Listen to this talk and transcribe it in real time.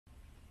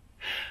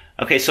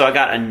Okay, so I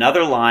got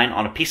another line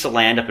on a piece of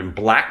land up in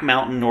Black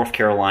Mountain, North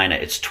Carolina.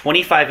 It's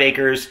 25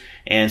 acres,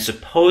 and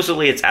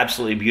supposedly it's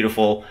absolutely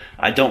beautiful.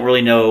 I don't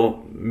really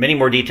know many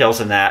more details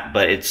than that,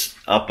 but it's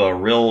up a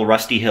real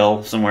rusty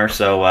hill somewhere,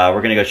 so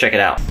we're gonna go check it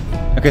out.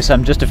 Okay, so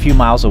I'm just a few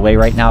miles away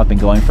right now. I've been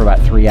going for about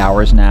 3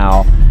 hours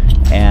now,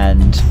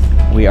 and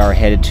we are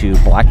headed to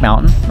Black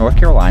Mountain, North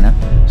Carolina.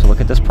 So look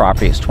at this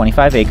property. It's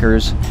 25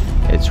 acres.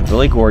 It's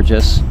really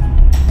gorgeous,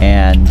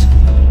 and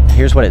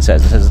here's what it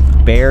says. It says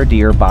bear,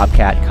 deer,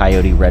 bobcat,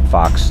 coyote, red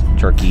fox,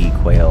 turkey,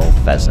 quail,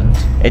 pheasant.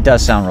 It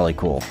does sound really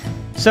cool.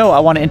 So I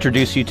want to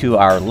introduce you to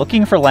our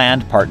looking for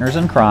land partners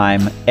in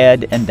crime,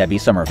 Ed and Debbie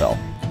Somerville.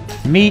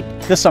 Meet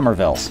the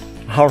Somervilles.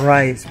 All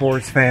right,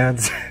 sports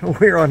fans,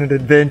 we're on an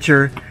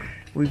adventure.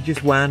 We've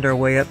just wound our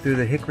way up through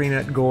the Hickory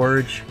Nut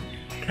Gorge,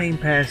 came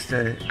past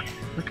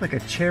looked like a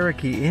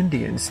Cherokee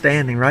Indian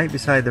standing right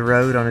beside the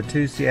road on a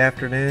Tuesday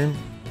afternoon.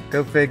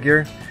 Go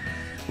figure.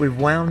 We've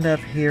wound up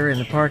here in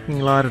the parking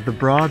lot of the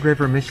Broad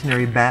River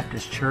Missionary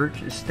Baptist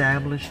Church,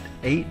 established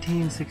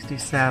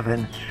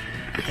 1867.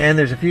 And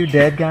there's a few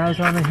dead guys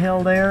on the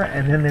hill there,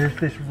 and then there's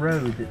this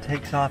road that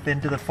takes off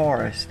into the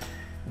forest.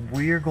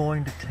 We're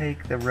going to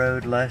take the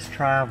road less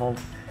traveled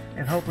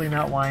and hopefully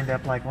not wind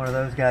up like one of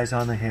those guys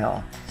on the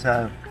hill.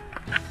 So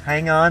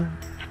hang on,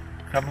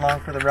 come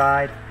along for the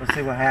ride, we'll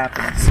see what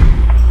happens.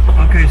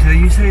 Okay, so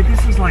you say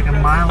this is like a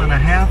mile and a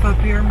half up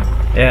here?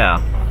 Yeah.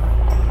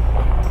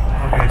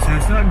 Okay, so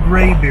it's not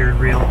Graybeard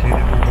Realty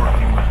that we're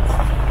working with.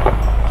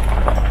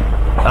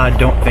 I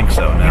don't think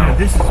so, no. You know,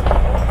 this is...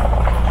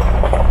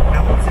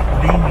 Now, what's it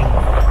beaming?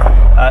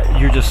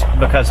 You're just,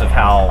 because of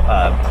how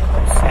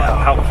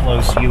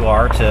close you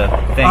are to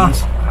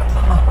things.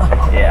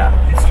 Yeah.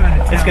 It's trying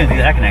to tell It's going to me.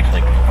 do that. I can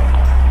actually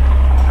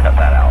cut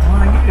that out.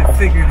 Well, you could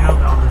figure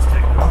out all this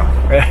technology.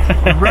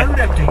 The road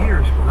up to here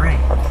is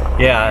great.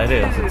 Yeah, it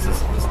is. It's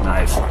just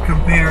nice.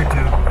 Compared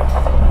to...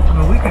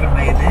 Well, we could have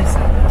made this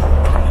in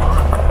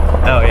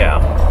Oh, yeah.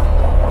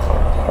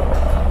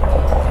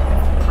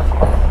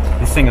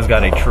 This thing has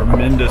got a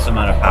tremendous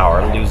amount of power.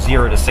 It'll do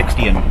 0 to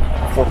 60 in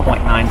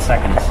 4.9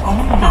 seconds. Oh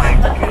my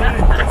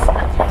goodness.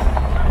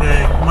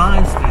 The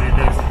Monster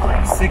does it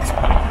like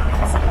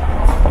 6.9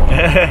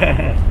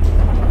 seconds.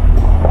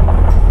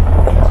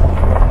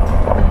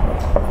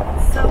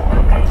 So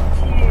we're going to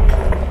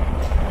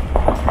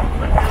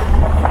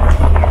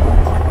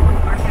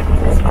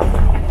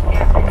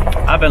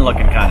I've been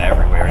looking kind of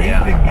everywhere, He's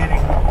yeah. been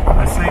getting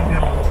the same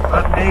little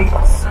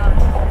updates,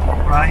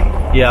 right?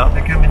 Yeah.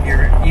 They come in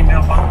your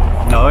email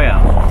box. Oh,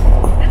 yeah.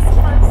 this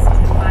close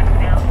to Black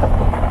Mountain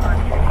on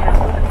your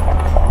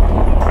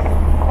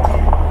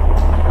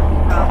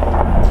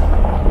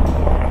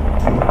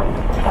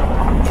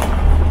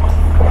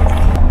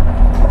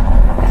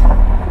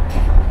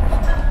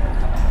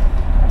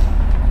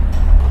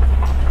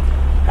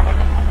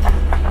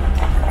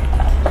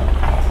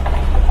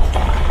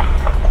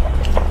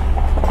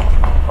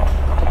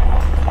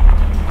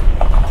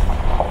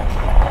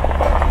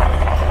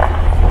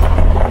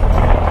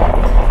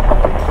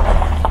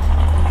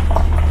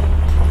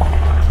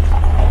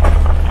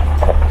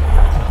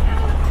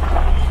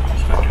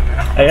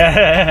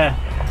Yeah.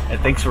 It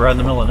thinks we're out in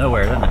the middle of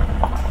nowhere, doesn't it?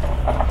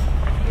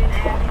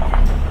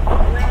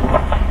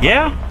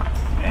 Yeah.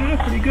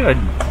 Yeah, pretty good.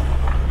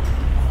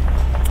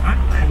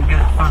 I'm glad we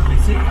got to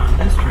finally see you on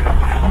this trip,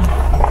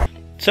 man.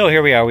 So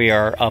here we are. We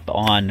are up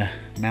on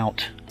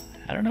Mount...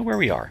 I don't know where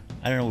we are.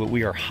 I don't know, but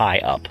we are high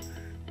up.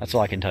 That's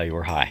all I can tell you.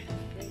 We're high.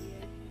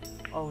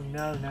 Oh,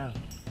 no.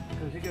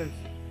 Because it goes...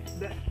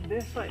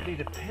 This might be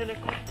the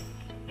pinnacle.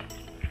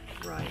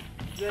 Right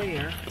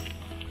there.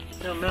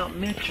 Now, Mount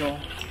Mitchell...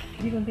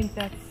 You don't think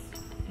that's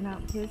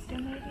Mount Pisgah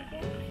maybe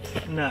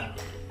then? No,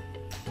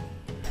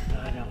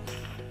 I don't.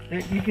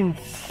 You can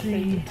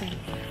see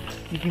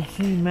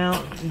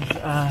mountains in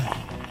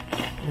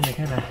a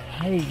kind of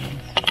haze.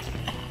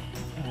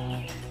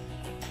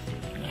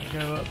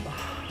 Go up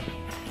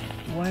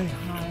way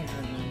higher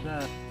than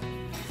that.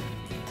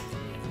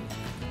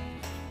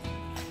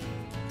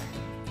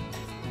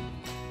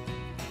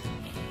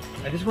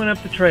 I just went up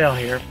the trail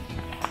here.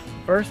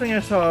 First thing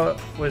I saw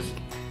was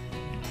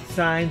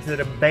signs that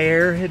a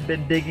bear had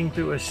been digging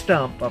through a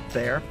stump up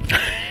there.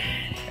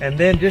 And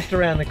then just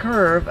around the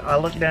curve, I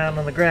looked down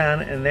on the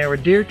ground and there were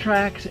deer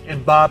tracks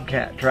and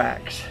bobcat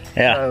tracks.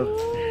 Yeah.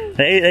 So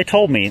They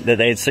told me that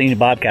they had seen a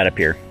bobcat up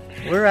here.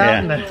 we are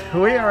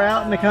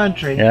out in the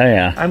country.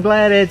 Yeah. I'm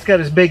glad Ed's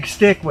got his big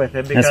stick with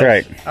him because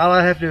That's right. all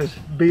I have to do is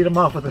beat him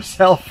off with a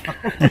cell phone.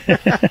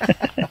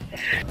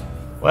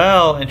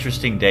 Well,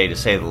 interesting day to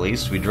say the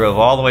least. We drove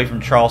all the way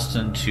from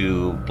Charleston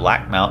to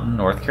Black Mountain,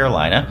 North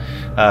Carolina,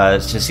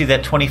 to see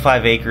that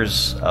 25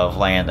 acres of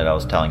land that I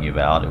was telling you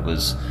about. It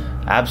was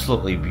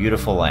absolutely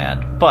beautiful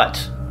land, but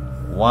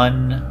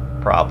one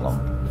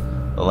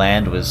problem. The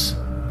land was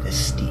this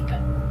steep.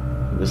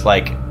 It was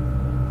like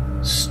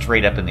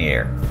straight up in the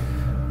air.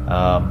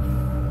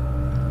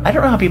 I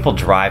don't know how people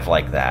drive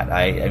like that.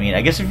 I mean,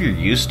 I guess if you're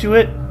used to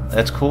it,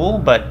 that's cool,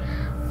 but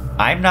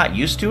I'm not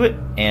used to it,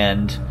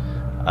 and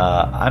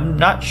I'm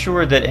not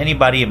sure that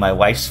anybody in my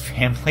wife's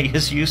family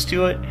is used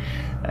to it,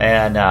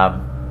 and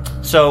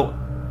so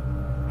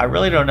I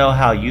really don't know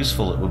how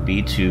useful it would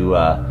be to,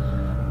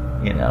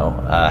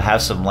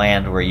 have some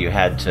land where you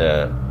had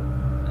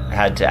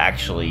to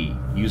actually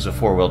use a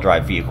four-wheel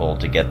drive vehicle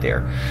to get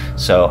there.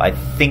 So I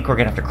think we're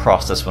gonna have to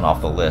cross this one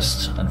off the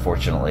list.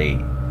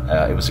 Unfortunately,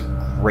 it was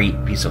a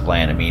great piece of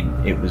land. I mean,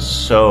 it was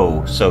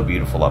so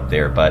beautiful up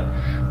there, but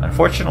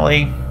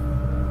unfortunately,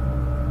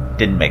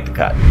 didn't make the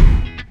cut.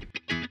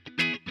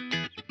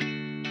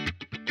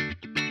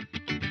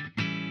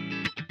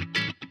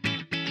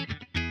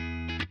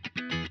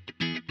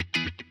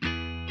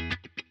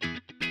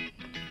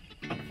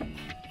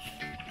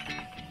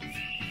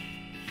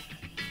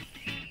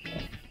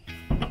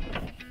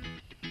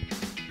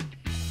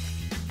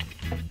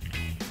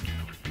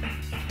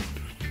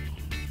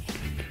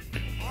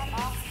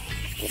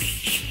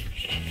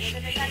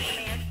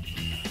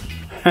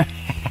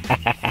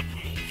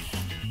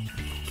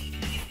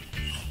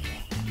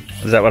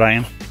 Is that what I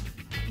am?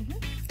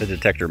 The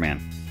detector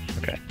man.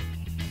 Okay.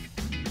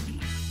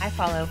 I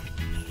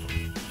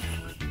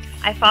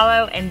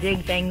follow and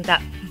dig things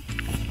up.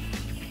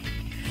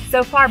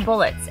 So far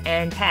bullets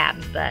and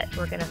tabs, but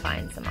we're gonna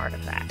find some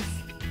artifacts.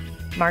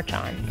 March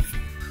on.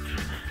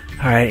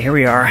 All right, here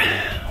we are.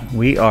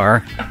 We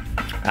are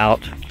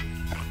out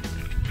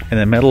in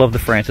the middle of the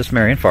Francis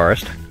Marion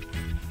Forest,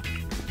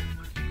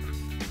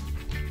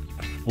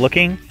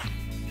 looking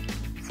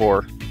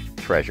for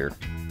treasure,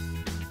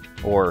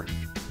 or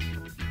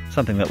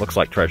something that looks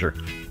like treasure.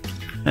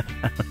 I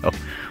don't know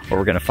what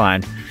we're gonna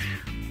find.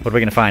 What are we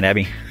gonna find,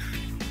 Abby?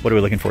 What are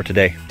we looking for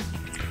today?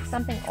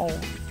 Something old.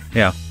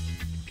 Yeah.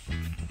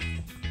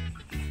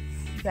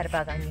 You got a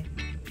bug on you.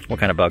 What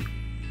kind of bug?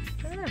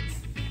 I don't know.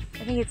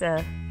 I think it's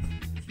a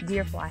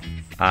deer fly.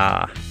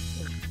 Ah.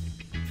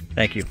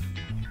 Thank you.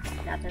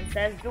 Nothing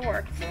says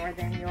dorks more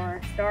than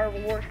your Star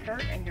Wars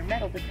shirt and your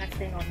metal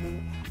detecting on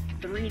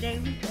the 3-day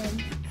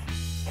weekend.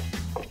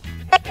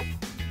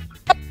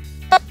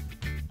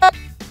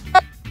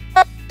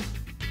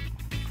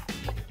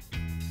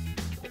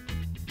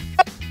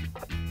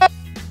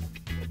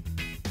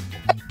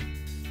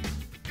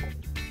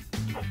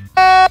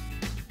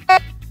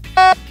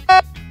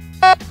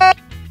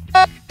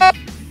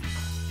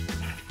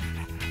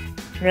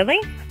 Really?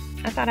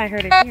 I thought I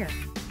heard it here.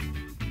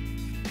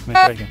 Let me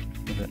try again.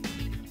 What is it?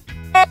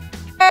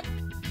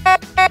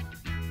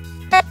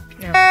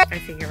 No,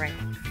 I see, you're right.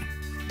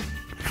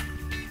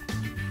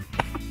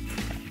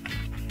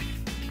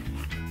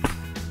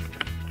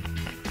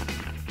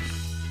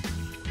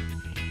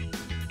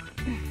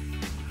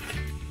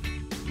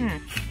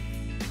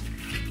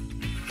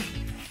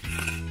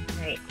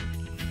 Right.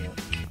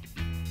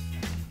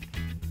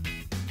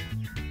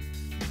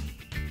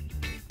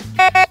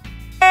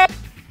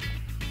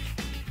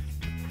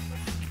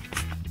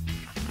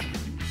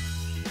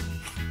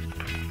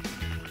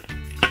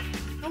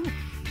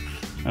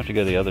 I have to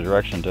go the other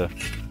direction to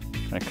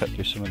kind of cut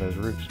through some of those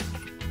roots.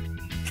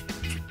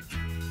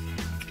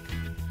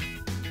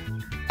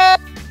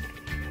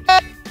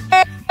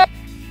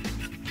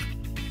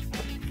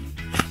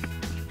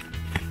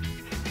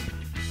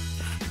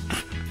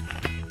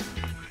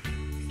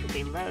 It'll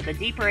be low. The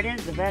deeper it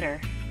is, the better.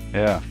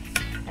 Yeah.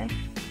 Okay.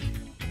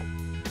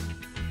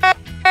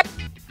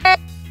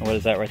 What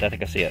is that right there? I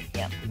think I see it.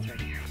 Yep, it's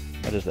right here.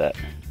 What is that?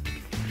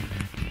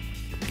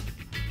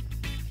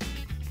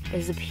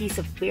 Is a piece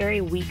of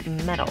very weak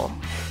metal.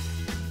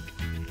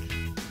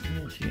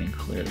 Let's see if you can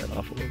clear that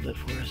off a little bit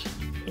for us.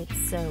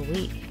 It's so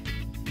weak.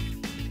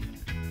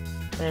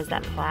 What is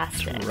that,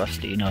 plastic? It's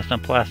rusty. No, it's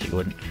not plastic. It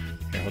wouldn't.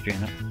 Here, hold your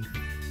hand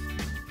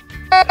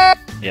up.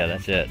 Yeah,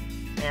 that's it.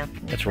 Yeah.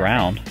 It's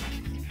round.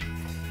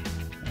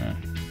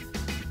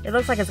 It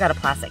looks like it's got a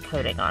plastic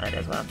coating on it,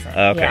 is what I'm saying.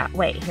 Okay. Yeah,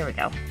 wait, here we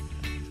go.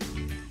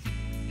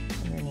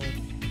 Underneath.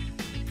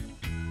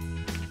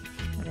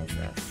 What is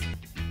this?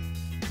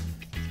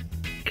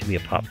 Could be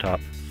a pop top.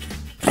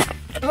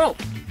 Oh!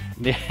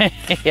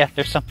 Yeah,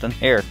 there's something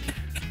there.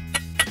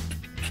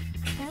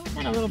 Well,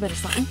 got a little bit of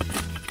something.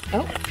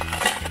 Oh,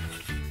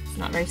 it's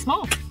not very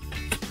small.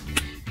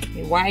 Let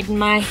me widen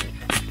my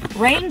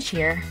range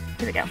here.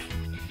 Here we go.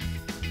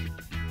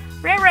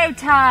 Railroad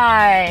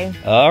tie.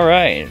 All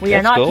right. We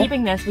are that's not cool.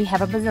 keeping this. We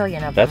have a bazillion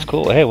of them. That's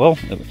cool. Hey, well,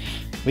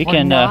 we We're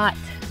can. not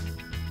keeping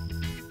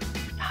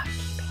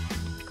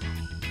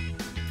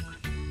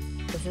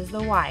it. This is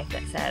the wife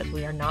that says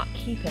we are not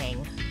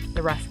keeping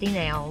the rusty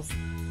nails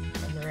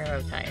and the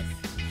railroad ties.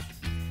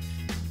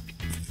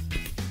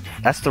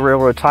 That's the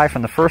railroad tie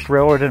from the first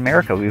railroad in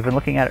America. We've been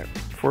looking at it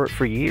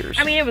for years.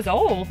 I mean, it was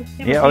old. It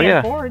was Yeah, oh,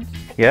 yeah. boards,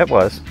 Yeah, it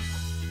was.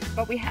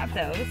 but we have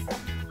those.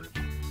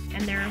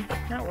 And they're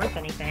not worth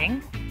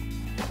anything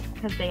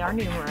because they are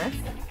numerous.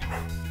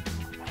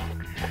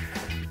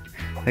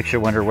 Makes you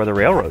wonder where the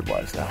railroad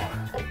was, though.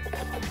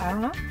 I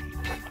don't know.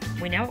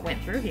 We know it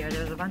went through here.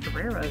 There's a bunch of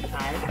railroad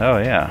ties. Oh,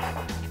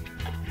 yeah.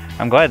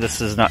 I'm glad this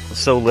is not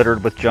so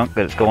littered with junk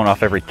that it's going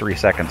off every 3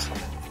 seconds.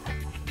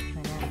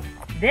 I know.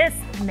 This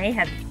may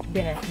have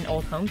been an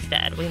old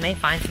homestead. We may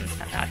find some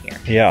stuff out here.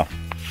 Yeah.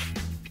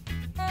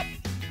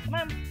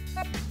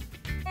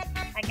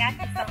 got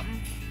you something.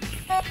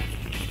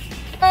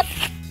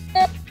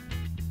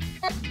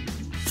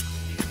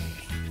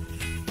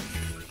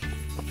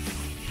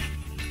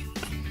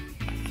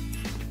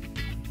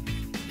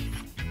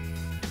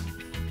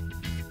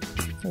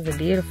 This is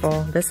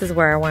beautiful. This is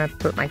where I want to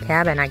put my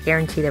cabin. I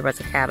guarantee there was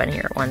a cabin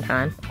here at one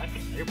time. I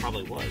think there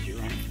probably was, you're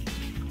right.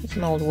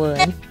 Some old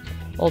wood.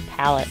 Old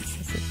pallets.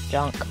 This is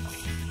junk.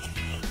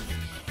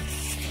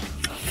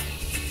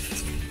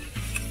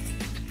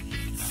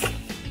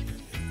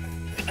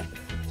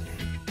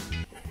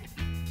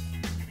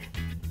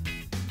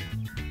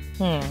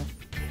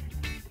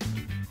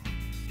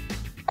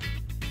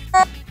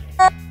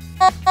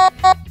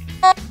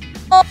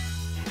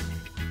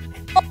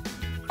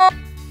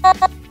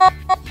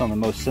 It's on the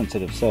most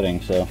sensitive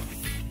setting, so.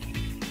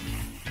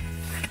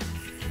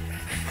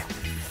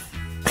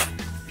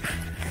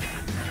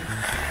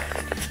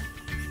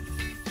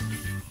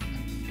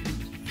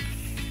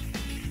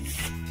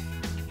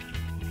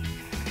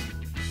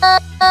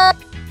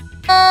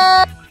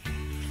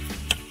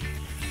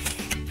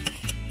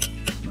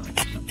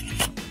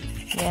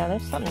 Yeah,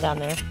 there's something down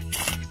there.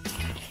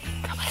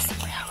 Probably some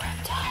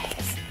railroad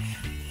ties.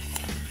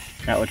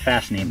 That would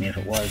fascinate me if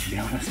it was, to be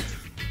honest.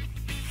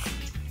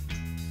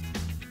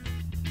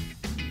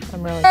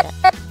 I'm really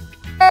bad.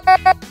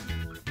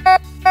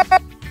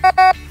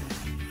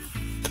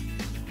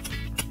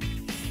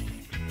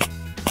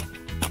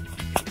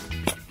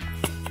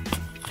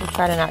 We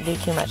try to not do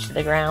too much to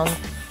the ground,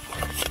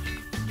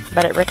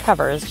 but it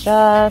recovers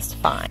just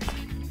fine.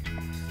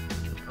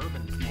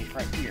 Urban snake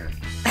right here.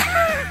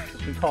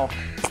 we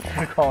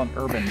call an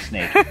urban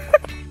snake.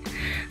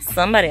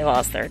 Somebody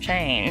lost their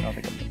chain. I don't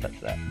think I'm gonna touch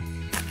that.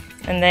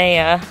 And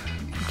they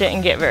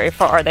didn't get very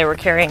far. They were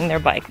carrying their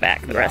bike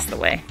back the rest of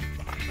the way.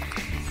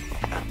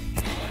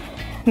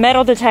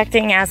 Metal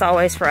detecting, as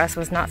always for us,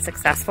 was not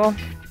successful.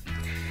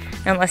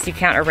 Unless you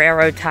count a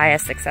railroad tie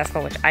as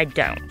successful, which I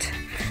don't.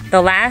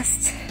 The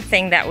last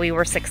thing that we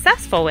were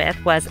successful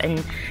with was a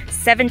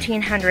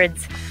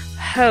 1700s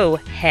hoe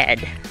head.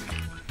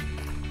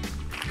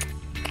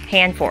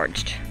 Hand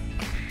forged.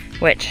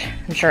 Which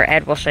I'm sure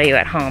Ed will show you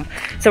at home.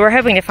 So we're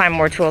hoping to find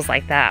more tools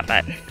like that,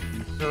 but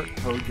Insert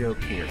hoe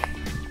joke here.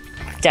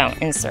 don't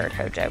insert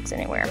hoe jokes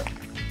anywhere.